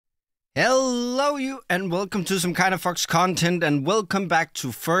Hello you and welcome to some kind of Fox content and welcome back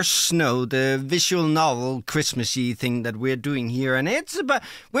to First Snow, the visual novel Christmassy thing that we're doing here. And it's about,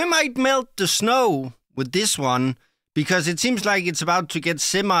 we might melt the snow with this one because it seems like it's about to get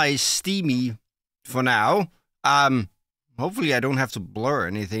semi-steamy for now. Hopefully I don't have to blur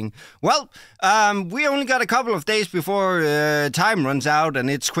anything. Well, we only got a couple of days before time runs out and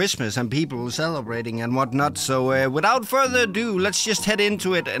it's Christmas and people are celebrating and whatnot. So without further ado, let's just head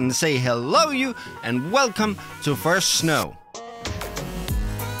into it and say hello you and welcome to First Snow.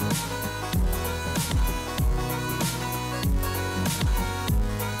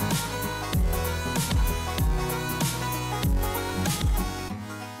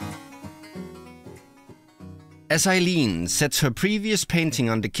 As Eileen sets her previous painting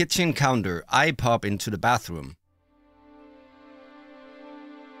on the kitchen counter, I pop into the bathroom.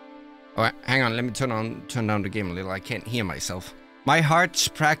 Alright, hang on, let me turn down the game a little, I can't hear myself. My heart's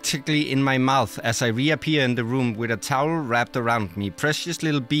practically in my mouth as I reappear in the room with a towel wrapped around me, precious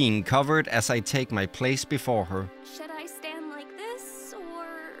little being covered as I take my place before her. Should I stand like this,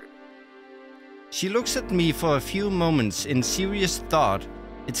 or...? She looks at me for a few moments in serious thought.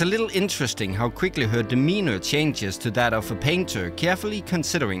 It's a little interesting how quickly her demeanor changes to that of a painter, carefully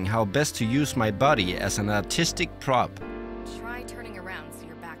considering how best to use my body as an artistic prop. Try turning around so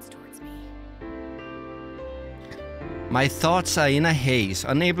your back's towards me. My thoughts are in a haze,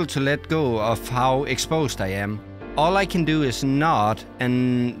 unable to let go of how exposed I am. All I can do is nod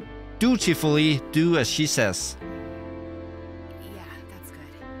and dutifully do as she says. Yeah, that's good.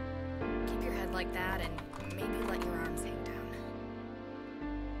 Keep your head like that and maybe let your arms hang down.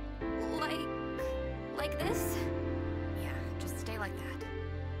 Like this? Yeah, just stay like that.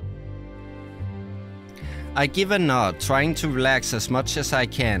 I give a nod, trying to relax as much as I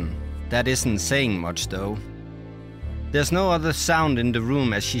can. That isn't saying much though. There's no other sound in the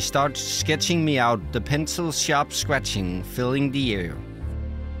room as she starts sketching me out, the pencil's sharp scratching filling the air.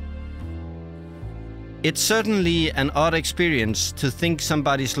 It's certainly an odd experience to think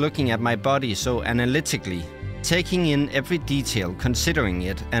somebody's looking at my body so analytically, taking in every detail, considering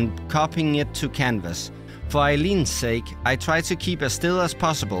it, and copying it to canvas. For Eileen's sake, I try to keep as still as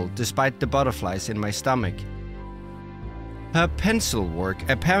possible, despite the butterflies in my stomach. Her pencil work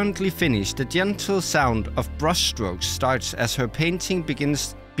apparently finished, the gentle sound of brushstrokes starts as her painting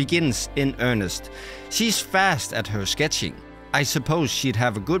begins in earnest. She's fast at her sketching. I suppose she'd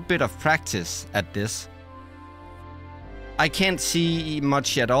have a good bit of practice at this. I can't see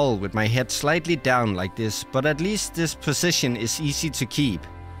much at all with my head slightly down like this, but at least this position is easy to keep.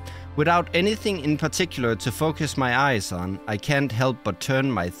 Without anything in particular to focus my eyes on, I can't help but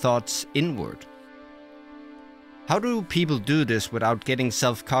turn my thoughts inward. How do people do this without getting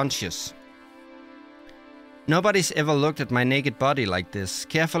self-conscious? Nobody's ever looked at my naked body like this,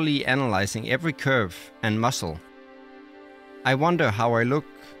 carefully analyzing every curve and muscle. I wonder how I look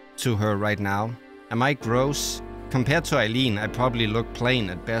to her right now. Am I gross? Compared to Eileen, I probably look plain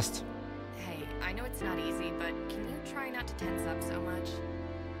at best. Hey, I know it's not easy, but can you try not to tense up so much?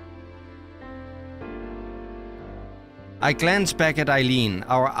 I glance back at Eileen,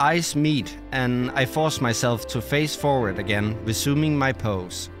 our eyes meet, and I force myself to face forward again, resuming my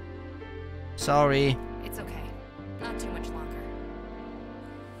pose. Sorry. It's okay. Not too much longer.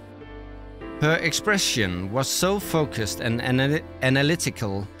 Her expression was so focused and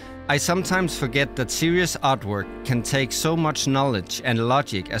analytical, I sometimes forget that serious artwork can take so much knowledge and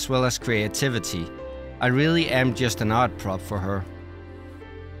logic as well as creativity. I really am just an art prop for her.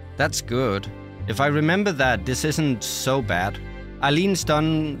 That's good. If I remember that, this isn't so bad. Eileen's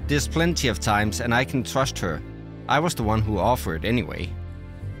done this plenty of times and I can trust her. I was the one who offered anyway.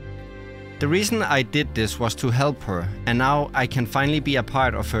 The reason I did this was to help her, and now I can finally be a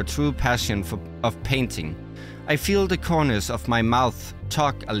part of her true passion of painting. I feel the corners of my mouth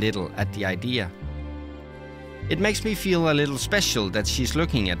talk a little at the idea. It makes me feel a little special that she's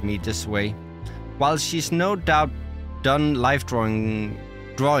looking at me this way. While she's no doubt done life drawing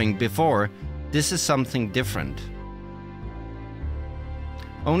before, this is something different.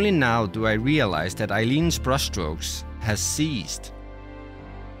 Only now do I realize that Eileen's brushstrokes has ceased.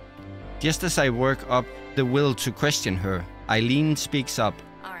 Just as I work up the will to question her, Eileen speaks up.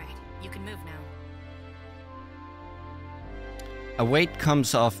 Alright, you can move now. A weight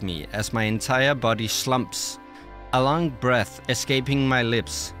comes off me as my entire body slumps, a long breath escaping my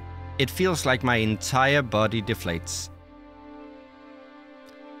lips. It feels like my entire body deflates.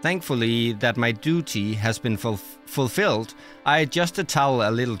 Thankfully that my duty has been fulfilled, I adjust the towel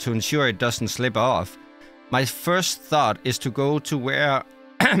a little to ensure it doesn't slip off. My first thought is to go to where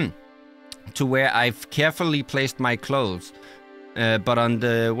I've carefully placed my clothes, but on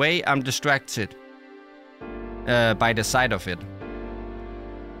the way I'm distracted by the sight of it.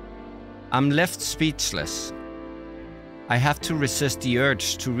 I'm left speechless. I have to resist the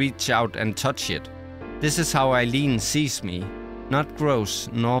urge to reach out and touch it. This is how Eileen sees me, not gross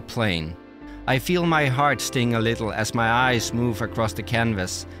nor plain. I feel my heart sting a little as my eyes move across the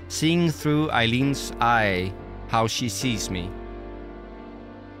canvas, seeing through Eileen's eye how she sees me.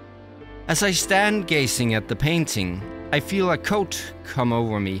 As I stand gazing at the painting, I feel a coat come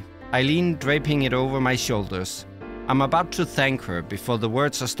over me, Eileen draping it over my shoulders. I'm about to thank her before the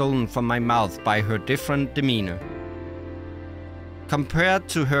words are stolen from my mouth by her different demeanor. Compared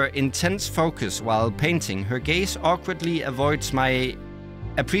to her intense focus while painting, her gaze awkwardly avoids my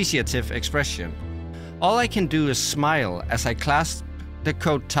appreciative expression. All I can do is smile as I clasp the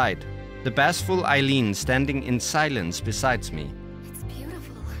coat tight, the bashful Eileen standing in silence beside me. It's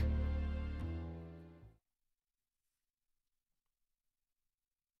beautiful.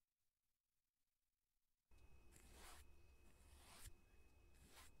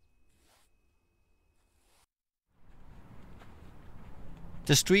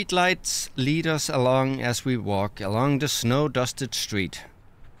 The streetlights lead us along as we walk along the snow-dusted street.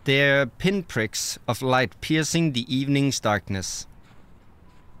 Their pinpricks of light piercing the evening's darkness.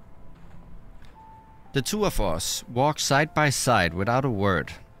 The two of us walk side by side without a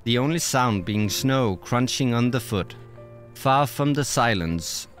word, the only sound being snow crunching underfoot. Far from the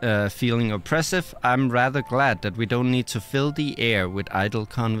silence feeling oppressive, I'm rather glad that we don't need to fill the air with idle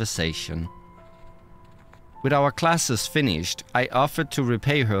conversation. With our classes finished, I offered to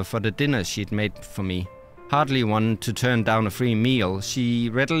repay her for the dinner she'd made for me. Hardly one to turn down a free meal, she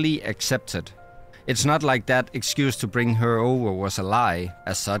readily accepted. It's not like that excuse to bring her over was a lie,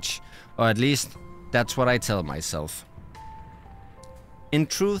 as such, or at least that's what I tell myself. In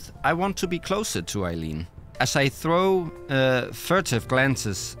truth, I want to be closer to Eileen. As I throw furtive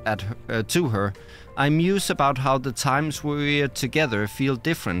glances at her, to her, I muse about how the times we're together feel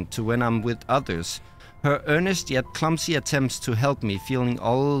different to when I'm with others. Her earnest yet clumsy attempts to help me feeling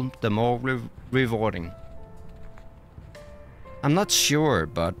all the more rewarding. I'm not sure,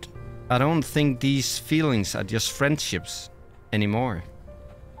 but I don't think these feelings are just friendships anymore.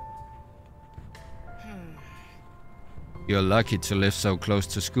 You're lucky to live so close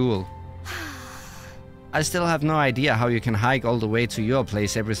to school. I still have no idea how you can hike all the way to your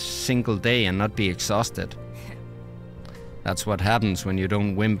place every single day and not be exhausted. That's what happens when you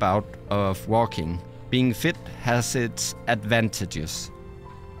don't wimp out of walking. Being fit has its advantages.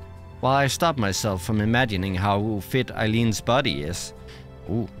 While I stop myself from imagining how fit Eileen's body is,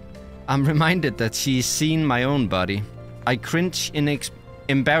 I'm reminded that she's seen my own body. I cringe in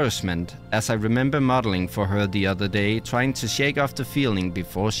embarrassment as I remember modeling for her the other day, trying to shake off the feeling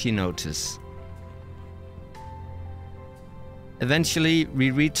before she noticed. Eventually,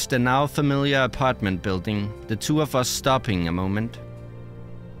 we reached the now familiar apartment building, the two of us stopping a moment.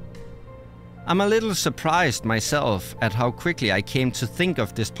 I'm a little surprised myself at how quickly I came to think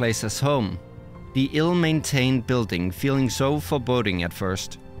of this place as home. The ill-maintained building feeling so foreboding at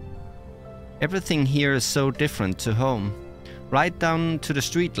first. Everything here is so different to home. Right down to the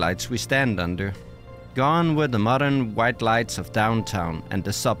streetlights we stand under. Gone were the modern white lights of downtown and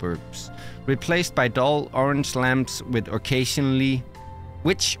the suburbs, replaced by dull orange lamps which occasionally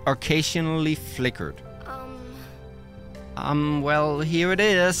flickered. Well, here it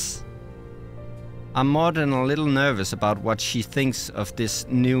is. I'm more than a little nervous about what she thinks of this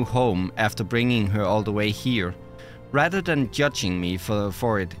new home after bringing her all the way here. Rather than judging me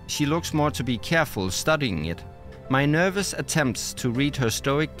for it, she looks more to be careful studying it. My nervous attempts to read her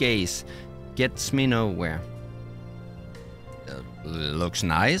stoic gaze gets me nowhere. Looks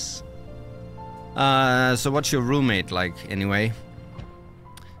nice. So what's your roommate like, anyway?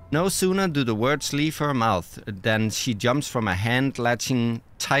 No sooner do the words leave her mouth than she jumps from a hand latching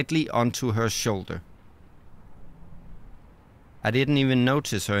tightly onto her shoulder. I didn't even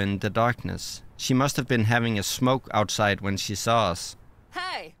notice her in the darkness. She must have been having a smoke outside when she saw us.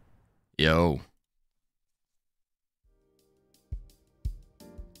 Hey! Yo.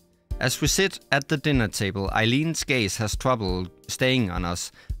 As we sit at the dinner table, Eileen's gaze has trouble staying on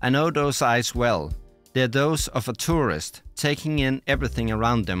us. I know those eyes well. They're those of a tourist, taking in everything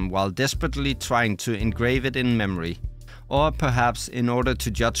around them while desperately trying to engrave it in memory. Or perhaps in order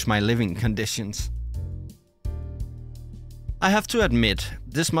to judge my living conditions. I have to admit,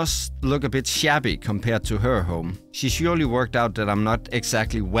 this must look a bit shabby compared to her home. She surely worked out that I'm not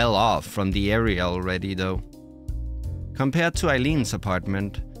exactly well off from the area already, though. Compared to Eileen's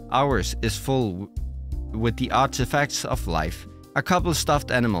apartment, ours is full with the artifacts of life. A couple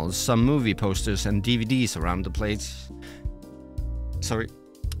stuffed animals, some movie posters and DVDs around the place. Sorry.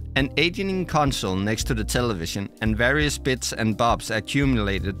 An aging console next to the television and various bits and bobs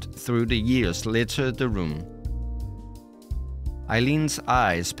accumulated through the years litter the room. Eileen's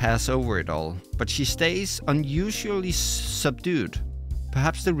eyes pass over it all, but she stays unusually subdued.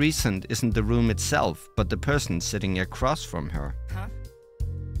 Perhaps the reason isn't the room itself, but the person sitting across from her. Huh?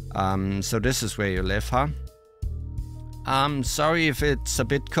 So this is where you live, huh? Sorry if it's a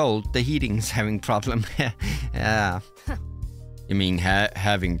bit cold. The heating's having problem. Yeah. You mean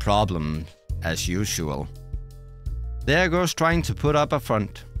having problem as usual? There goes trying to put up a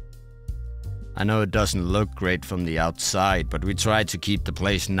front. I know it doesn't look great from the outside, but we try to keep the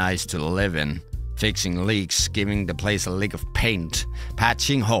place nice to live in. Fixing leaks, giving the place a lick of paint,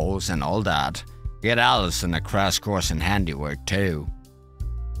 patching holes and all that. Get Allison a crash course in handiwork too.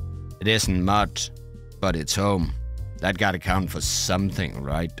 It isn't much, but it's home. That gotta count for something,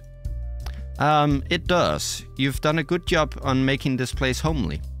 right? It does. You've done a good job on making this place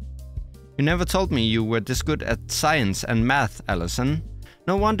homely. You never told me you were this good at science and math, Allison.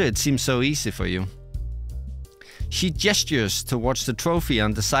 No wonder it seems so easy for you. She gestures towards the trophy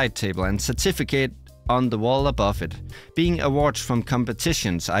on the side table and certificate on the wall above it, being awards from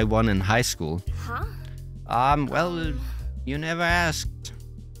competitions I won in high school. Huh? Well, you never asked.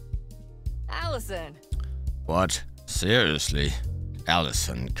 Allison! What? Seriously?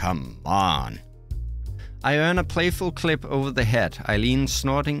 Allison, come on. I earn a playful clip over the head, Eileen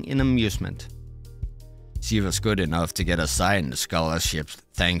snorting in amusement. She was good enough to get a science scholarship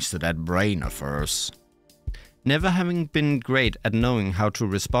thanks to that brain of hers. Never having been great at knowing how to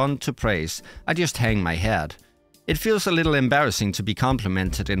respond to praise, I just hang my head. It feels a little embarrassing to be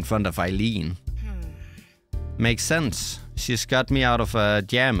complimented in front of Eileen. Makes sense. She's got me out of a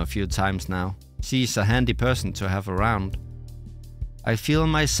jam a few times now. She's a handy person to have around. I feel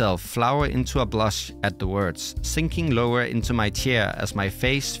myself flower into a blush at the words, sinking lower into my chair as my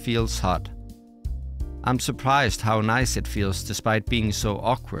face feels hot. I'm surprised how nice it feels despite being so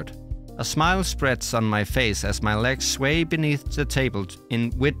awkward. A smile spreads on my face as my legs sway beneath the table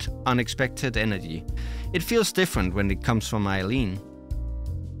with unexpected energy. It feels different when it comes from Eileen.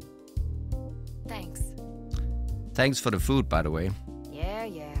 Thanks. Thanks for the food, by the way. Yeah.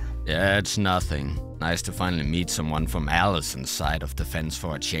 Yeah, it's nothing. Nice to finally meet someone from Allison's side of the fence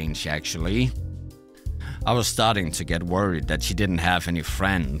for a change, actually. I was starting to get worried that she didn't have any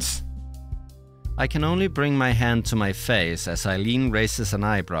friends. I can only bring my hand to my face as Eileen raises an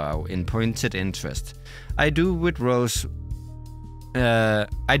eyebrow in pointed interest. I do wish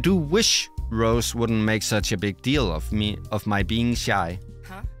Rose wouldn't make such a big deal of my being shy.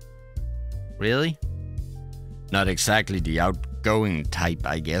 Huh? Really? Not exactly the outgoing type,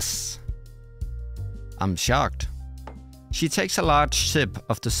 I guess. I'm shocked. She takes a large sip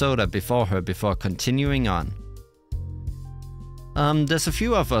of the soda before continuing on. There's a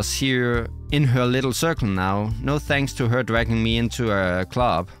few of us here in her little circle now. No thanks to her dragging me into a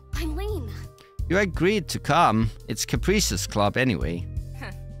club. Eileen! You agreed to come. It's Caprice's club anyway.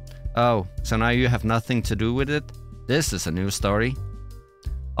 Huh. Oh, so now you have nothing to do with it? This is a new story.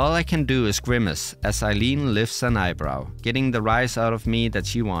 All I can do is grimace as Eileen lifts an eyebrow, getting the rise out of me that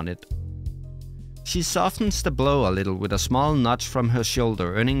she wanted. She softens the blow a little with a small nudge from her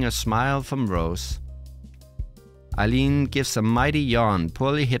shoulder, earning a smile from Rose. Eileen gives a mighty yawn,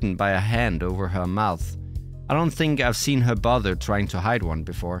 poorly hidden by a hand over her mouth. I don't think I've seen her bother trying to hide one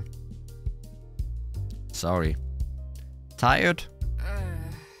before. Sorry. Tired?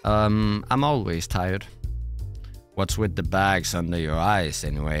 I'm always tired. What's with the bags under your eyes,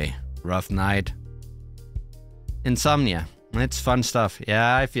 anyway? Rough night? Insomnia. It's fun stuff.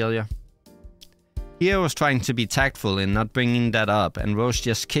 Yeah, I feel ya. Here I was trying to be tactful in not bringing that up, and Rose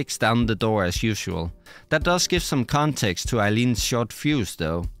just kicks down the door as usual. That does give some context to Eileen's short fuse,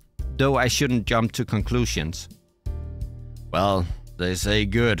 though I shouldn't jump to conclusions. Well, they say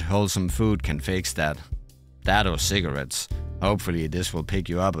good, wholesome food can fix that. That or cigarettes. Hopefully this will pick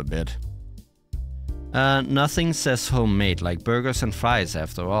you up a bit. Nothing says homemade like burgers and fries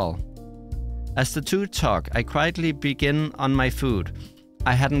after all. As the two talk, I quietly begin on my food.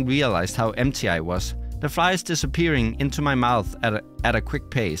 I hadn't realized how empty I was, the fries disappearing into my mouth at a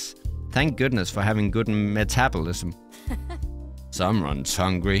quick pace. Thank goodness for having good metabolism. Someone's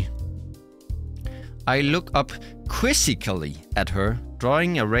hungry. I look up quizzically at her,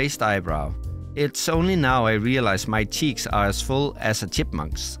 drawing a raised eyebrow. It's only now I realize my cheeks are as full as a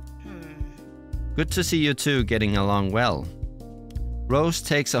chipmunk's. Good to see you two getting along well. Rose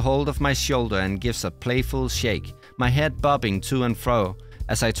takes a hold of my shoulder and gives a playful shake, my head bobbing to and fro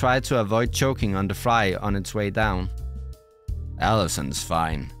as I try to avoid choking on the fry on its way down. Allison's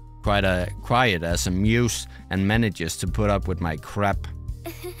fine. quiet as a muse and manages to put up with my crap.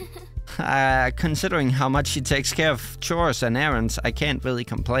 Considering how much she takes care of chores and errands, I can't really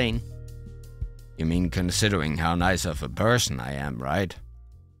complain. You mean considering how nice of a person I am, right?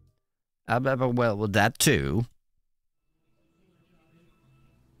 Well, that too.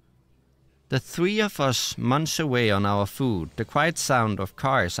 The three of us munch away on our food, the quiet sound of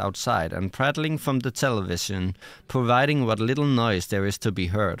cars outside and prattling from the television, providing what little noise there is to be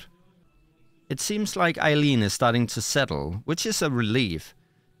heard. It seems like Eileen is starting to settle, which is a relief.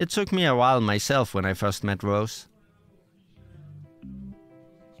 It took me a while myself when I first met Rose.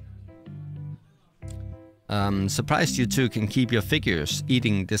 Surprised you two can keep your figures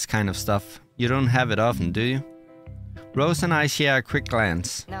eating this kind of stuff. You don't have it often, do you? Rose and I share a quick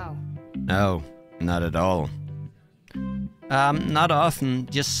glance. No. No, not at all. Not often,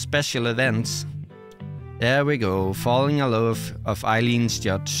 just special events. There we go, falling a loaf of Eileen's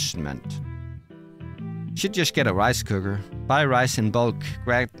judgment. Should just get a rice cooker, buy rice in bulk,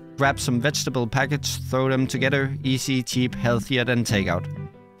 grab some vegetable packets, throw them together, easy, cheap, healthier than takeout.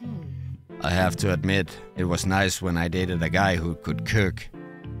 I have to admit, it was nice when I dated a guy who could cook,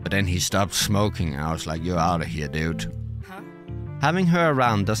 but then he stopped smoking and I was like, you're out of here, dude. Huh? Having her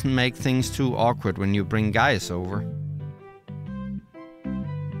around doesn't make things too awkward when you bring guys over.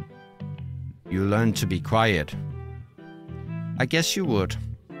 You learn to be quiet. I guess you would.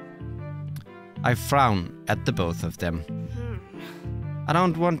 I frown at the both of them. I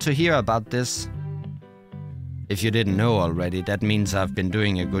don't want to hear about this. If you didn't know already, that means I've been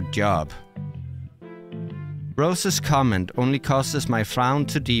doing a good job. Rose's comment only causes my frown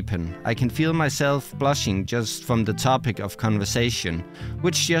to deepen. I can feel myself blushing just from the topic of conversation,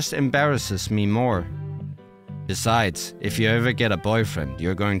 which just embarrasses me more. Besides, if you ever get a boyfriend,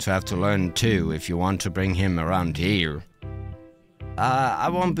 you're going to have to learn too if you want to bring him around here. I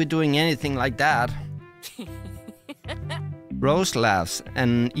won't be doing anything like that. Rose laughs,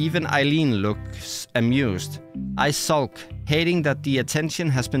 and even Eileen looks amused. I sulk, hating that the attention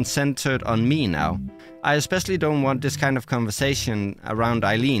has been centered on me now. I especially don't want this kind of conversation around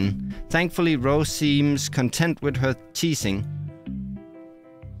Eileen. Thankfully, Rose seems content with her teasing.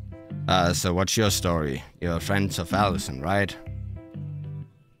 So what's your story? You're friends of Allison, right?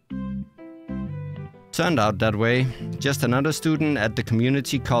 Turned out that way. Just another student at the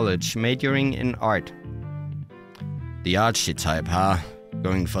community college, majoring in art. The artsy type, huh?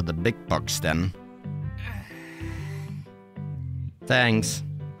 Going for the big bucks then. Thanks.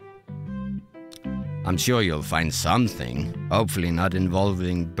 I'm sure you'll find something. Hopefully not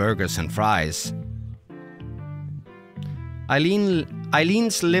involving burgers and fries.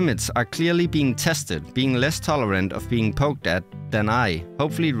 Eileen's limits are clearly being tested, being less tolerant of being poked at than I.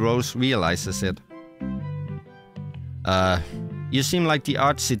 Hopefully Rose realizes it. You seem like the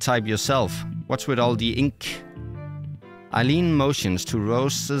artsy type yourself. What's with all the ink? Eileen motions to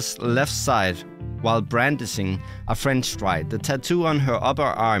Rose's left side while brandishing a French stride, the tattoo on her upper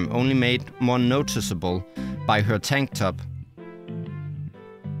arm only made more noticeable by her tank top.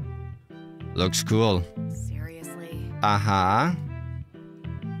 Looks cool. Seriously? Uh-huh.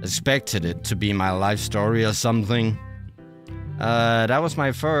 Expected it to be my life story or something. That was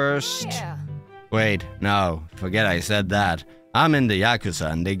my first... Yeah. Wait, no, forget I said that. I'm in the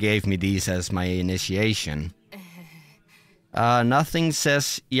Yakuza and they gave me these as my initiation. Nothing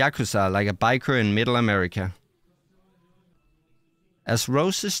says Yakuza like a biker in Middle America. As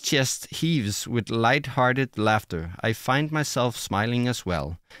Rose's chest heaves with light-hearted laughter, I find myself smiling as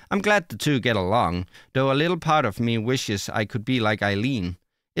well. I'm glad the two get along, though a little part of me wishes I could be like Eileen.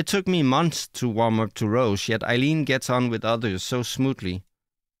 It took me months to warm up to Rose, yet Eileen gets on with others so smoothly.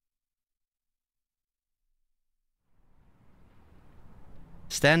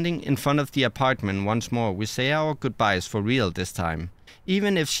 Standing in front of the apartment once more, we say our goodbyes for real this time.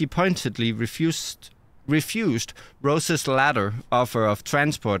 Even if she pointedly refused Rose's latter offer of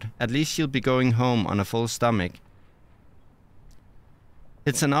transport, at least she'll be going home on a full stomach.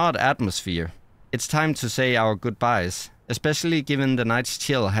 It's an odd atmosphere. It's time to say our goodbyes, especially given the night's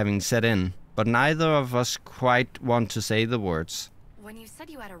chill having set in, but neither of us quite want to say the words. When you said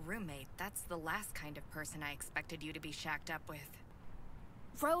you had a roommate, that's the last kind of person I expected you to be shacked up with.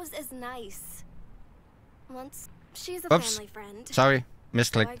 Rose is nice. Once, she's a Oops. family friend. Sorry, So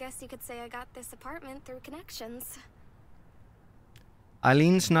misclick. I guess you could say I got this apartment through connections.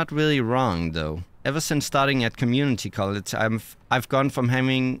 Eileen's not really wrong, though. Ever since starting at community college, I've gone from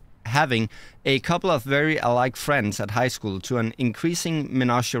having a couple of very alike friends at high school to an increasing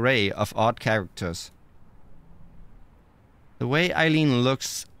menagerie of odd characters. The way Eileen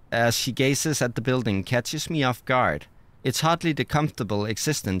looks as she gazes at the building catches me off guard. It's hardly the comfortable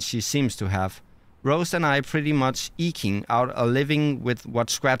existence she seems to have. Rose and I pretty much eking out a living with what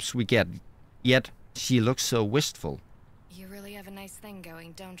scraps we get, yet she looks so wistful. You really have a nice thing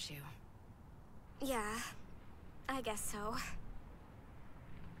going, don't you? Yeah, I guess so.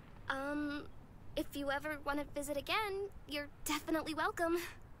 If you ever want to visit again, you're definitely welcome.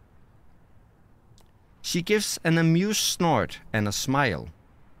 She gives an amused snort and a smile.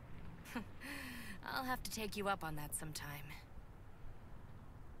 I'll have to take you up on that sometime.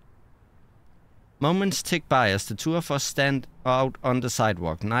 Moments tick by as the two of us stand out on the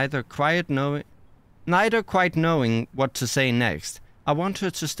sidewalk, neither quite knowing what to say next. I want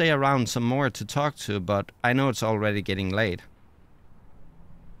her to stay around some more to talk to, but I know it's already getting late.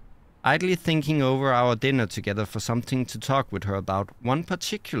 Idly thinking over our dinner together for something to talk with her about, one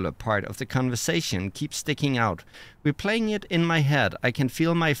particular part of the conversation keeps sticking out. Replaying it in my head, I can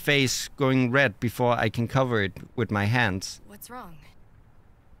feel my face going red before I can cover it with my hands. What's wrong?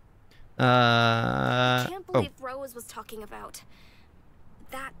 I can't believe Rose was talking about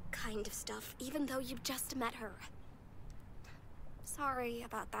that kind of stuff, even though you just met her. Sorry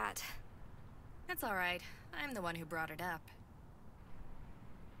about that. That's alright. I'm the one who brought it up.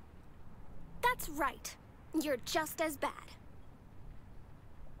 That's right. You're just as bad.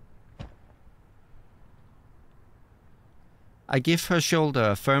 I give her shoulder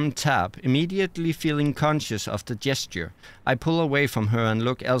a firm tap, immediately feeling conscious of the gesture. I pull away from her and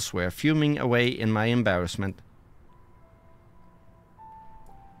look elsewhere, fuming away in my embarrassment.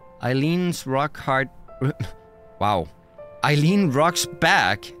 Eileen's rock hard... Wow. Eileen rocks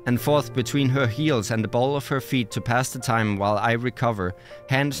back and forth between her heels and the ball of her feet to pass the time while I recover,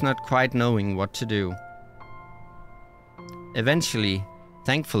 hands not quite knowing what to do. Eventually,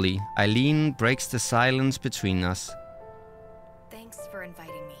 thankfully, Eileen breaks the silence between us. Thanks for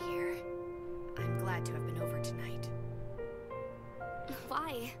inviting me here. I'm glad to have been over tonight.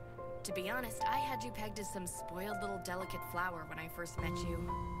 Why? To be honest, I had you pegged as some spoiled little delicate flower when I first met you.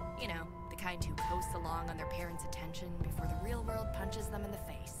 You know, the kind who coasts along on their parents' attention before the real world punches them in the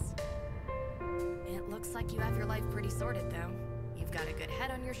face. It looks like you have your life pretty sorted, though. You've got a good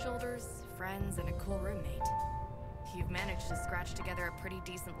head on your shoulders, friends, and a cool roommate. You've managed to scratch together a pretty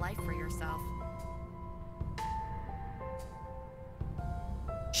decent life for yourself.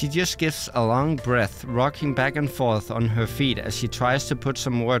 She just gives a long breath, rocking back and forth on her feet as she tries to put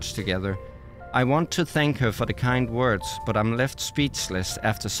some words together. I want to thank her for the kind words, but I'm left speechless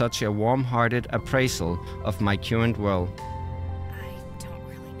after such a warm-hearted appraisal of my current world. I don't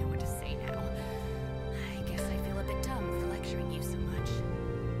really know what to say now. I guess I feel a bit dumb for lecturing you so much.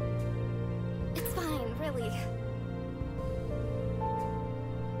 It's fine, really.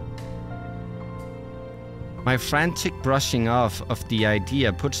 My frantic brushing off of the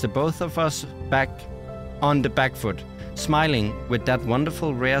idea puts the both of us back on the back foot. Smiling with that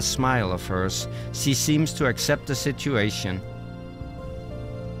wonderful rare smile of hers, she seems to accept the situation.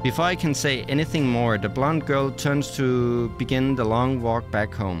 Before I can say anything more, the blonde girl turns to begin the long walk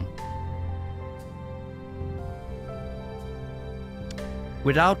back home.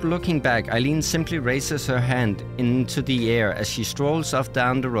 Without looking back, Eileen simply raises her hand into the air as she strolls off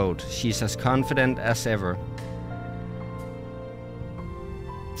down the road. She's as confident as ever.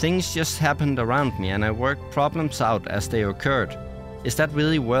 Things just happened around me and I worked problems out as they occurred. Is that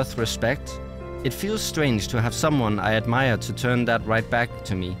really worth respect? It feels strange to have someone I admire to turn that right back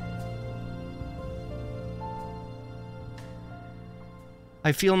to me.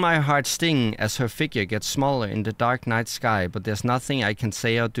 I feel my heart sting as her figure gets smaller in the dark night sky, but there's nothing I can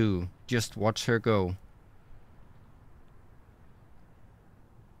say or do. Just watch her go.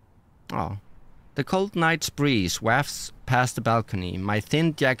 Oh. The cold night's breeze wafts past the balcony, my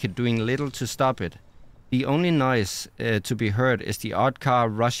thin jacket doing little to stop it. The only noise to be heard is the odd car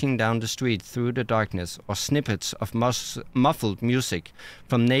rushing down the street through the darkness, or snippets of muffled music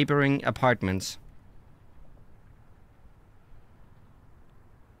from neighboring apartments.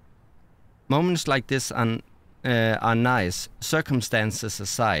 Moments like this are nice, circumstances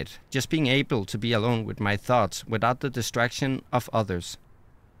aside, just being able to be alone with my thoughts without the distraction of others.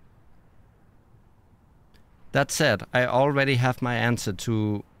 That said, I already have my answer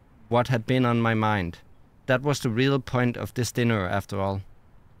to what had been on my mind. That was the real point of this dinner, after all.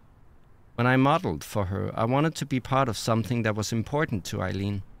 When I modeled for her, I wanted to be part of something that was important to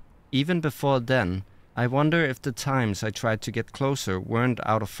Eileen. Even before then, I wonder if the times I tried to get closer weren't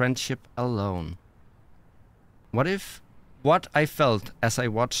out of friendship alone. What if what I felt as I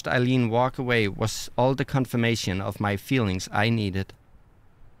watched Eileen walk away was all the confirmation of my feelings I needed?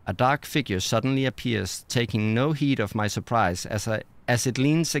 A dark figure suddenly appears, taking no heed of my surprise as it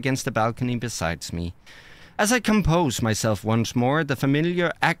leans against the balcony beside me. As I compose myself once more, the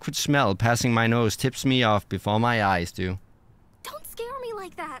familiar acrid smell passing my nose tips me off before my eyes do. Don't scare me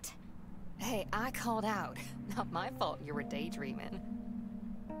like that. Hey, I called out. Not my fault you were daydreaming.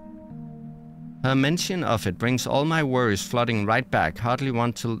 Her mention of it brings all my worries flooding right back. Hardly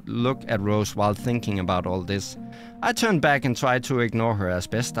want to look at Rose while thinking about all this. I turn back and try to ignore her as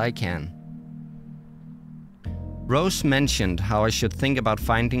best I can. Rose mentioned how I should think about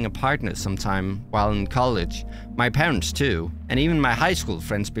finding a partner sometime while in college. My parents too, and even my high school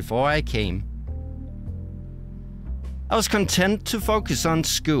friends before I came. I was content to focus on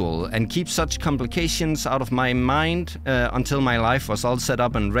school and keep such complications out of my mind until my life was all set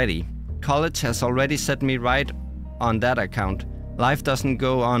up and ready. College has already set me right on that account. Life doesn't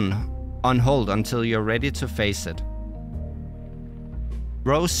go on hold until you're ready to face it.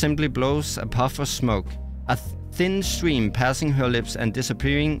 Rose simply blows a puff of smoke, a thin stream passing her lips and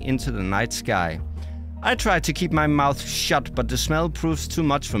disappearing into the night sky. I try to keep my mouth shut, but the smell proves too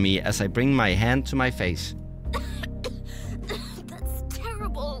much for me as I bring my hand to my face. That's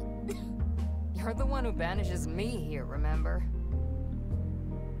terrible. You're the one who banishes me here, remember?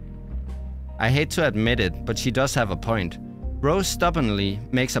 I hate to admit it, but she does have a point. Rose stubbornly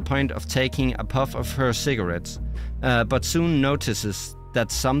makes a point of taking a puff of her cigarettes, but soon notices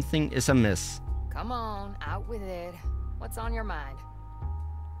that something is amiss. Come on, out with it. What's on your mind?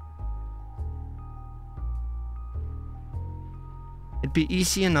 It'd be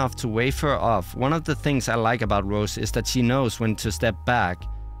easy enough to wave her off. One of the things I like about Rose is that she knows when to step back,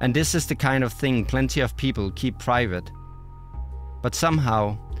 and this is the kind of thing plenty of people keep private. But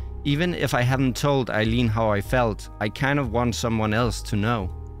somehow, even if I haven't told Eileen how I felt, I kind of want someone else to know.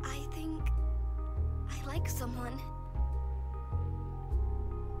 I think I like someone.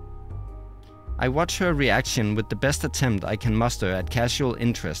 I watch her reaction with the best attempt I can muster at casual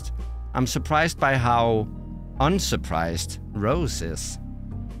interest. I'm surprised by how unsurprised Rose is.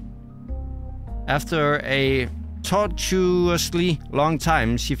 After a tortuously long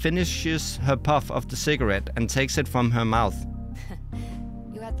time, she finishes her puff of the cigarette and takes it from her mouth.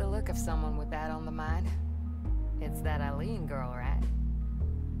 You had the look of someone with that on the mind. It's that Eileen girl, right?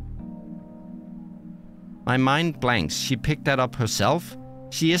 My mind blanks. She picked that up herself?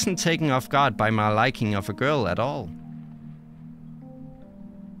 She isn't taken off guard by my liking of a girl at all.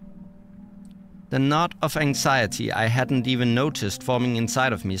 The knot of anxiety I hadn't even noticed forming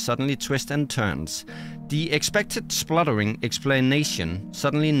inside of me suddenly twists and turns. The expected spluttering explanation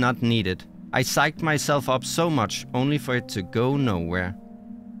suddenly not needed. I psyched myself up so much only for it to go nowhere.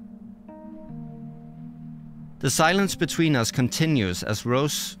 The silence between us continues as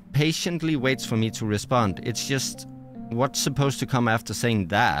Rose patiently waits for me to respond. It's just, what's supposed to come after saying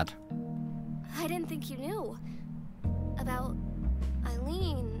that? I didn't think you knew about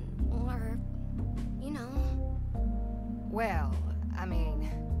Eileen or, you know. Well, I mean,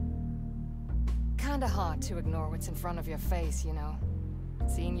 kinda hard to ignore what's in front of your face, you know.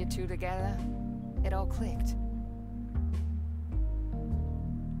 Seeing you two together, it all clicked.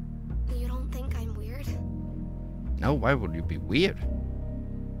 You don't think I'm weird? No, why would you be weird?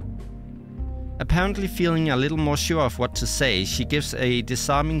 Apparently feeling a little more sure of what to say, she gives a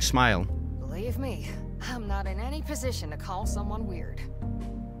disarming smile. Believe me, I'm not in any position to call someone weird.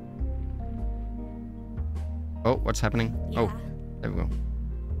 Oh, what's happening? Yeah. Oh, there we go.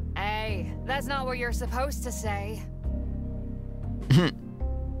 Hey, that's not what you're supposed to say.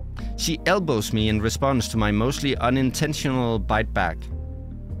 She elbows me in response to my mostly unintentional bite back.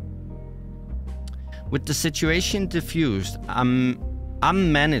 With the situation diffused, I'm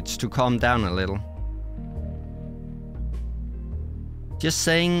managed to calm down a little. Just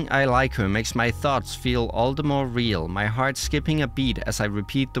saying I like her makes my thoughts feel all the more real, my heart skipping a beat as I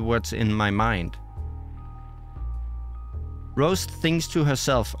repeat the words in my mind. Rose thinks to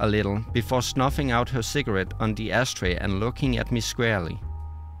herself a little before snuffing out her cigarette on the ashtray and looking at me squarely.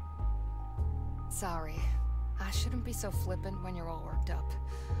 Sorry, I shouldn't be so flippant when you're all worked up.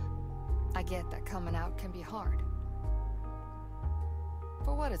 I get that coming out can be hard.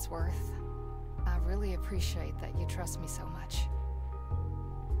 For what it's worth, I really appreciate that you trust me so much.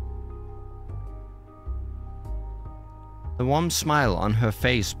 The warm smile on her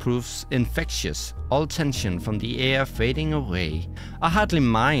face proves infectious, all tension from the air fading away. I hardly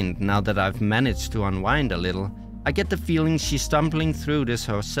mind now that I've managed to unwind a little. I get the feeling she's stumbling through this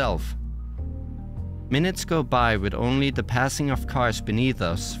herself. Minutes go by with only the passing of cars beneath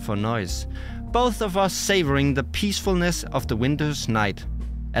us for noise, both of us savoring the peacefulness of the winter's night.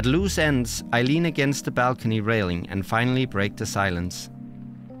 At loose ends, I lean against the balcony railing and finally break the silence.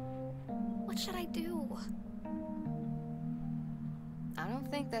 What should I do? I don't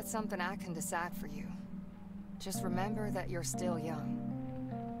think that's something I can decide for you. Just remember that you're still young.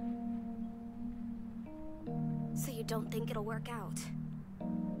 So you don't think it'll work out?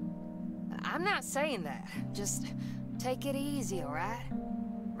 I'm not saying that. Just take it easy, alright?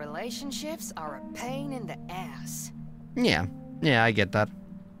 Relationships are a pain in the ass. Yeah, I get that.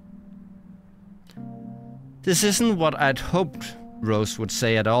 This isn't what I'd hoped Rose would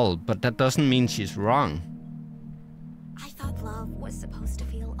say at all, but that doesn't mean she's wrong. I thought love was supposed to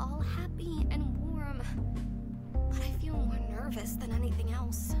feel all happy and warm. But I feel more nervous than anything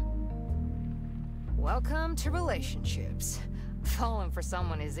else. Welcome to relationships. Falling for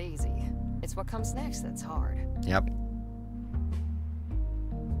someone is easy. It's what comes next that's hard. Yep.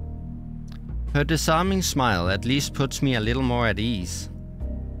 Her disarming smile at least puts me a little more at ease.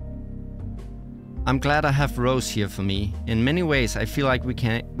 I'm glad I have Rose here for me. In many ways, I feel like we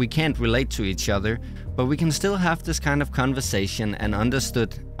can't relate to each other, but we can still have this kind of conversation and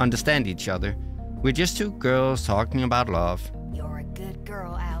understand each other. We're just two girls talking about love. You're a good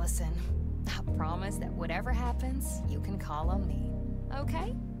girl, Allison. I promise that whatever happens, you can call on me.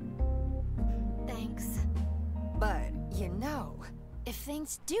 Okay? Thanks. But, you know, if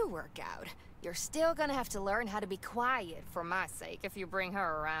things do work out, you're still gonna have to learn how to be quiet for my sake if you bring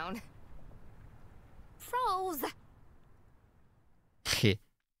her around. Rose!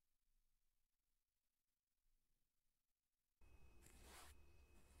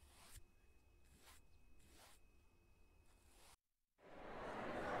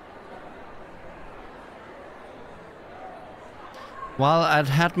 While I'd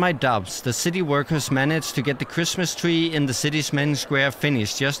had my doubts, the city workers managed to get the Christmas tree in the city's main square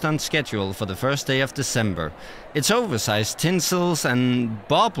finished just on schedule for the first day of December. Its oversized tinsels and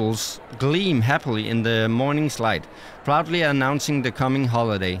baubles gleam happily in the morning's light, proudly announcing the coming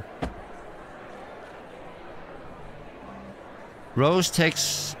holiday. Rose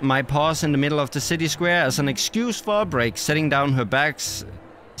takes my pause in the middle of the city square as an excuse for a break, setting her bags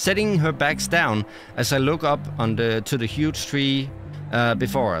down as I look up to the huge tree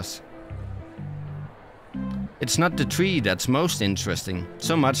before us. It's not the tree that's most interesting,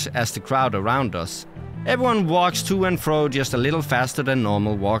 so much as the crowd around us. Everyone walks to and fro just a little faster than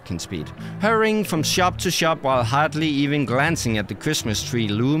normal walking speed, hurrying from shop to shop while hardly even glancing at the Christmas tree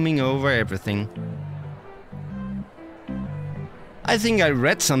looming over everything. I think I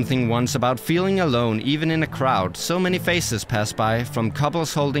read something once about feeling alone even in a crowd. So many faces pass by, from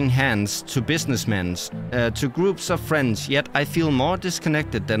couples holding hands to businessmen to groups of friends, yet I feel more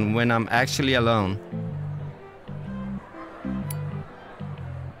disconnected than when I'm actually alone.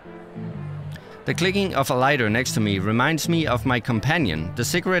 The clicking of a lighter next to me reminds me of my companion, the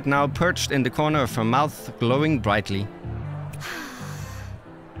cigarette now perched in the corner of her mouth, glowing brightly.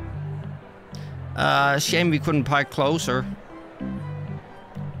 Shame we couldn't park closer.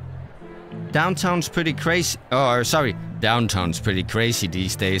 Downtown's pretty crazy. Downtown's pretty crazy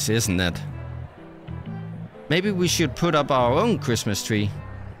these days, isn't it? Maybe we should put up our own Christmas tree.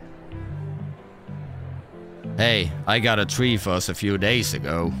 Hey, I got a tree for us a few days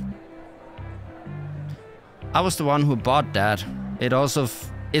ago. I was the one who bought that.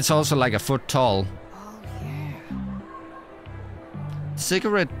 It's also like a foot tall. Oh, yeah.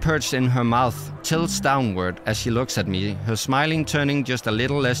 Cigarette perched in her mouth tilts downward as she looks at me, her smiling turning just a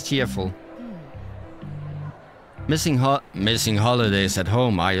little less cheerful. Missing holidays at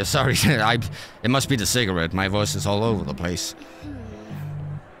home, are you? Sorry, it must be the cigarette. My voice is all over the place.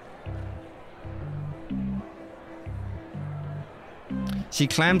 She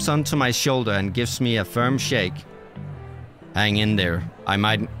clamps onto my shoulder and gives me a firm shake. Hang in there. I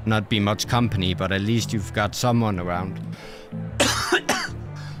might not be much company, but at least you've got someone around.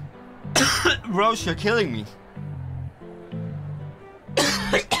 Rose, you're killing me.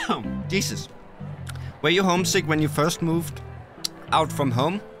 Jesus. Were you homesick when you first moved out from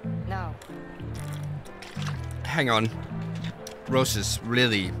home? No. Hang on. Rose is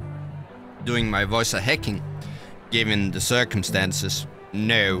really doing my voice a hacking, given the circumstances.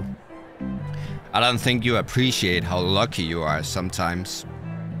 No. I don't think you appreciate how lucky you are sometimes.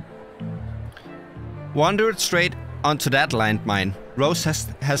 Wandered straight onto that landmine. Rose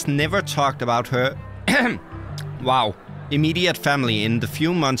has never talked about her wow, immediate family in the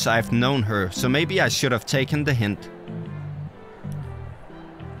few months I've known her, so maybe I should have taken the hint.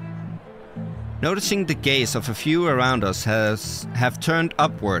 Noticing the gaze of a few around us have turned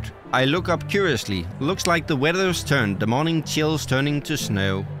upward, I look up curiously. Looks like the weather's turned, the morning chills turning to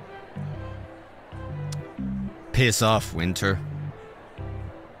snow. Piss off, winter.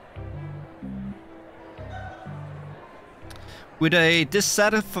 With a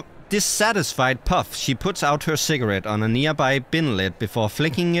dissatisfied puff, she puts out her cigarette on a nearby bin lid before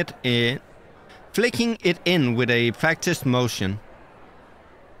flicking it Flicking it in with a practiced motion.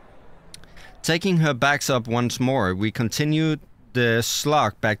 Taking her backs up once more, we continue the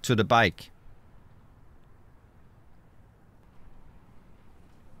slog back to the bike.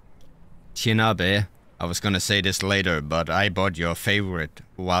 Chin up, eh? I was gonna say this later, but I bought your favorite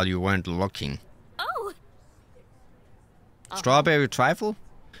while you weren't looking. Oh! Strawberry trifle?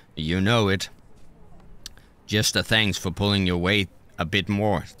 You know it. Just a thanks for pulling your weight a bit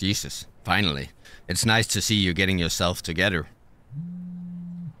more. Jesus, finally. It's nice to see you getting yourself together.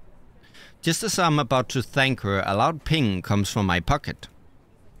 Just as I'm about to thank her, a loud ping comes from my pocket.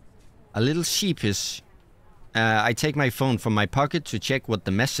 A little sheepish, I take my phone from my pocket to check what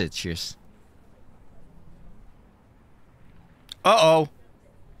the message is. Uh-oh!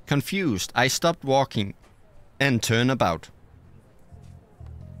 Confused, I stopped walking and turn about.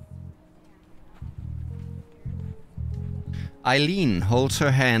 Eileen holds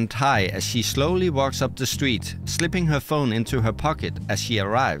her hand high as she slowly walks up the street, slipping her phone into her pocket as she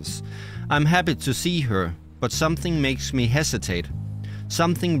arrives. I'm happy to see her, but something makes me hesitate.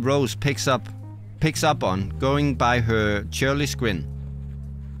 Something Rose picks up on, going by her churlish grin.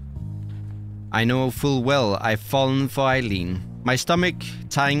 I know full well I've fallen for Eileen. My stomach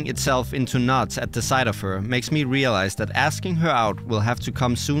tying itself into knots at the sight of her makes me realize that asking her out will have to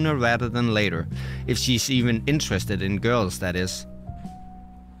come sooner rather than later, if she's even interested in girls, that is.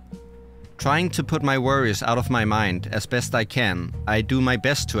 Trying to put my worries out of my mind as best I can, I do my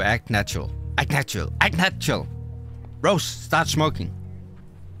best to act natural. Act natural! Act natural! Rose, start smoking.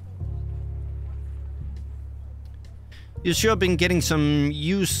 You sure been getting some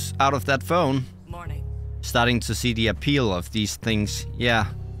use out of that phone. Morning. Starting to see the appeal of these things. Yeah,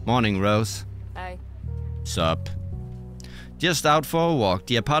 morning, Rose. Hey. Sup? Just out for a walk.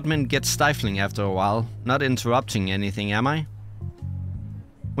 The apartment gets stifling after a while. Not interrupting anything, am I?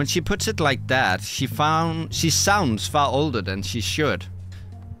 When she puts it like that, she sounds far older than she should.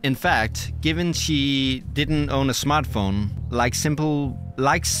 In fact, given she didn't own a smartphone, likes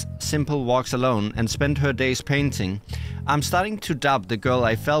simple walks alone and spent her days painting, I'm starting to doubt the girl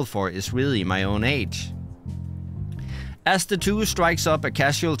I fell for is really my own age. As the two strikes up a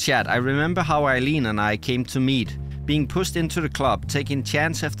casual chat, I remember how Eileen and I came to meet, being pushed into the club, taking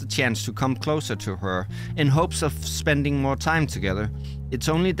chance after chance to come closer to her, in hopes of spending more time together. It's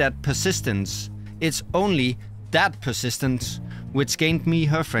only that persistence which gained me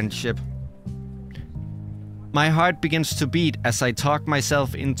her friendship. My heart begins to beat as I talk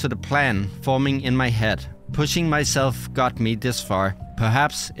myself into the plan forming in my head. Pushing myself got me this far.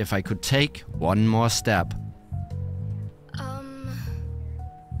 Perhaps if I could take one more step.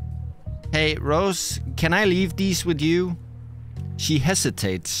 Hey, Rose, can I leave these with you? She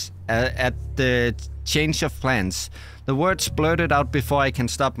hesitates at the change of plans. The words blurted out before I can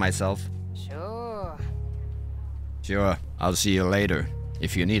stop myself. Sure. Sure, I'll see you later.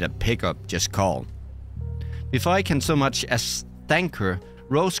 If you need a pickup, just call. Before I can so much as thank her,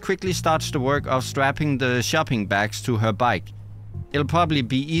 Rose quickly starts the work of strapping the shopping bags to her bike. It'll probably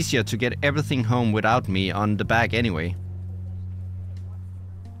be easier to get everything home without me on the bag anyway.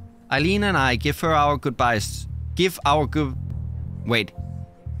 Eileen and I give her our goodbyes.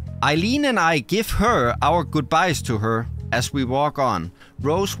 Eileen and I give her our goodbyes to her as we walk on,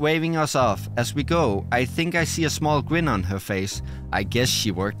 Rose waving us off. As we go, I think I see a small grin on her face. I guess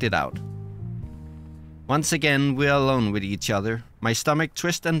she worked it out. Once again, we're alone with each other. My stomach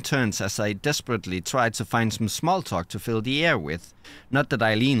twists and turns as I desperately try to find some small talk to fill the air with. Not that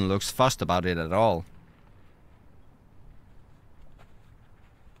Eileen looks fussed about it at all.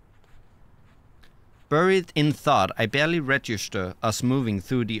 Buried in thought, I barely register us moving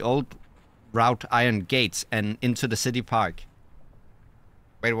through the old wrought iron gates and into the city park.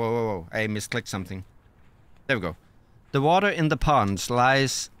 Wait, whoa. I misclicked something. There we go. The water in the ponds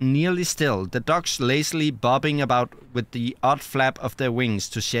lies nearly still, the ducks lazily bobbing about with the odd flap of their wings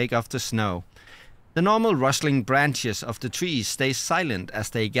to shake off the snow. The normal rustling branches of the trees stay silent as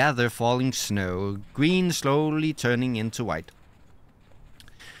they gather falling snow, green slowly turning into white.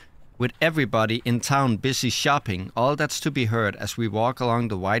 With everybody in town busy shopping, all that's to be heard as we walk along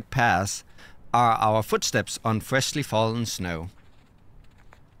the wide paths are our footsteps on freshly fallen snow.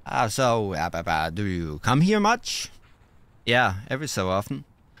 Do you come here much? Yeah, every so often.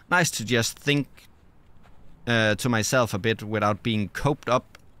 Nice to just think to myself a bit without being coped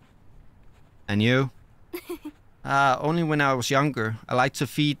up. And you? Only when I was younger. I like to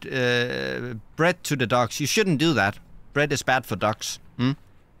feed bread to the dogs. You shouldn't do that. Bread is bad for dogs.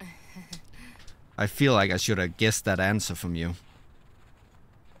 I feel like I should have guessed that answer from you.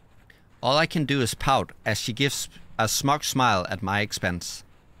 All I can do is pout as she gives a smug smile at my expense.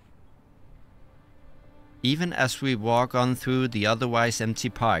 Even as we walk on through the otherwise empty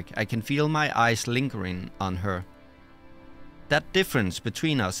park, I can feel my eyes lingering on her. That difference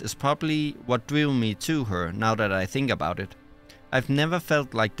between us is probably what drew me to her, now that I think about it. I've never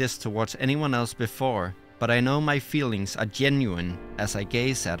felt like this towards anyone else before, but I know my feelings are genuine as I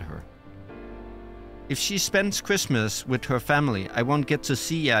gaze at her. If she spends Christmas with her family, I won't get to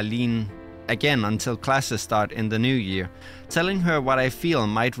see Eileen again until classes start in the new year. Telling her what I feel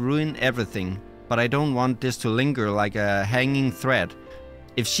might ruin everything, but I don't want this to linger like a hanging thread.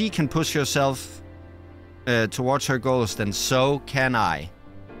 If she can push herself towards her goals, then so can I.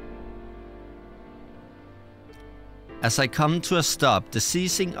 As I come to a stop, the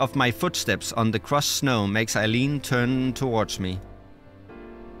ceasing of my footsteps on the crushed snow makes Eileen turn towards me.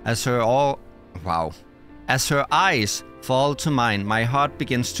 As her eyes fall to mine, my heart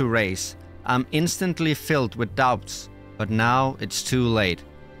begins to race. I'm instantly filled with doubts, but now it's too late.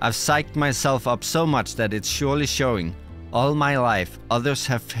 I've psyched myself up so much that it's surely showing. All my life, others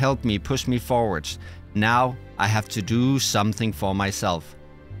have helped me push me forwards. Now I have to do something for myself.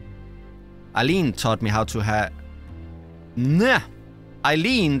 Eileen taught me how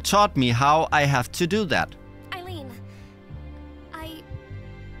I have to do that. Eileen, I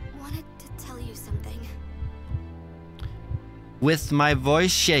wanted to tell you something. With my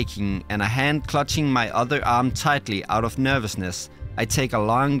voice shaking and a hand clutching my other arm tightly out of nervousness, I take a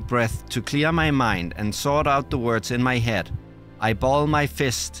long breath to clear my mind and sort out the words in my head. I ball my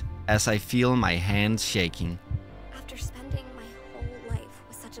fist as I feel my hands shaking. After spending my whole life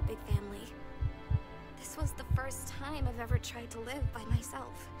with such a big family, this was the first time I've ever tried to live by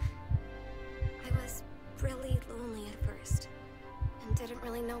myself. I was really lonely at first, and didn't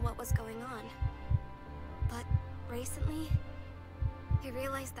really know what was going on. But recently, I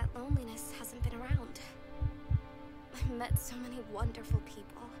realized that loneliness hasn't been around. I've met so many wonderful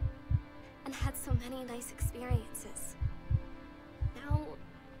people, and had so many nice experiences. Now,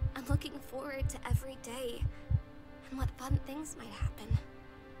 I'm looking forward to every day, and what fun things might happen.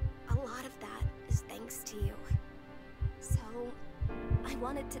 A lot of that is thanks to you. So, I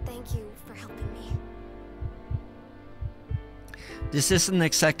wanted to thank you for helping me. This isn't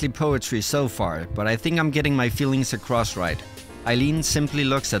exactly poetry so far, but I think I'm getting my feelings across right. Eileen simply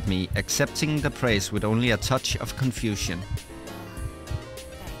looks at me, accepting the praise with only a touch of confusion.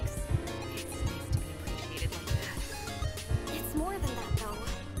 Thanks. It's nice to be appreciated like that. It's more than that, though.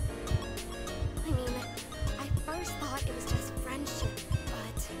 I mean, I first thought it was just friendship,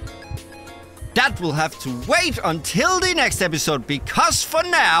 but... That will have to wait until the next episode, because for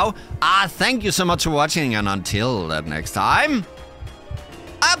now, thank you so much for watching, and until that next time,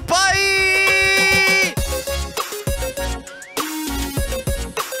 bye!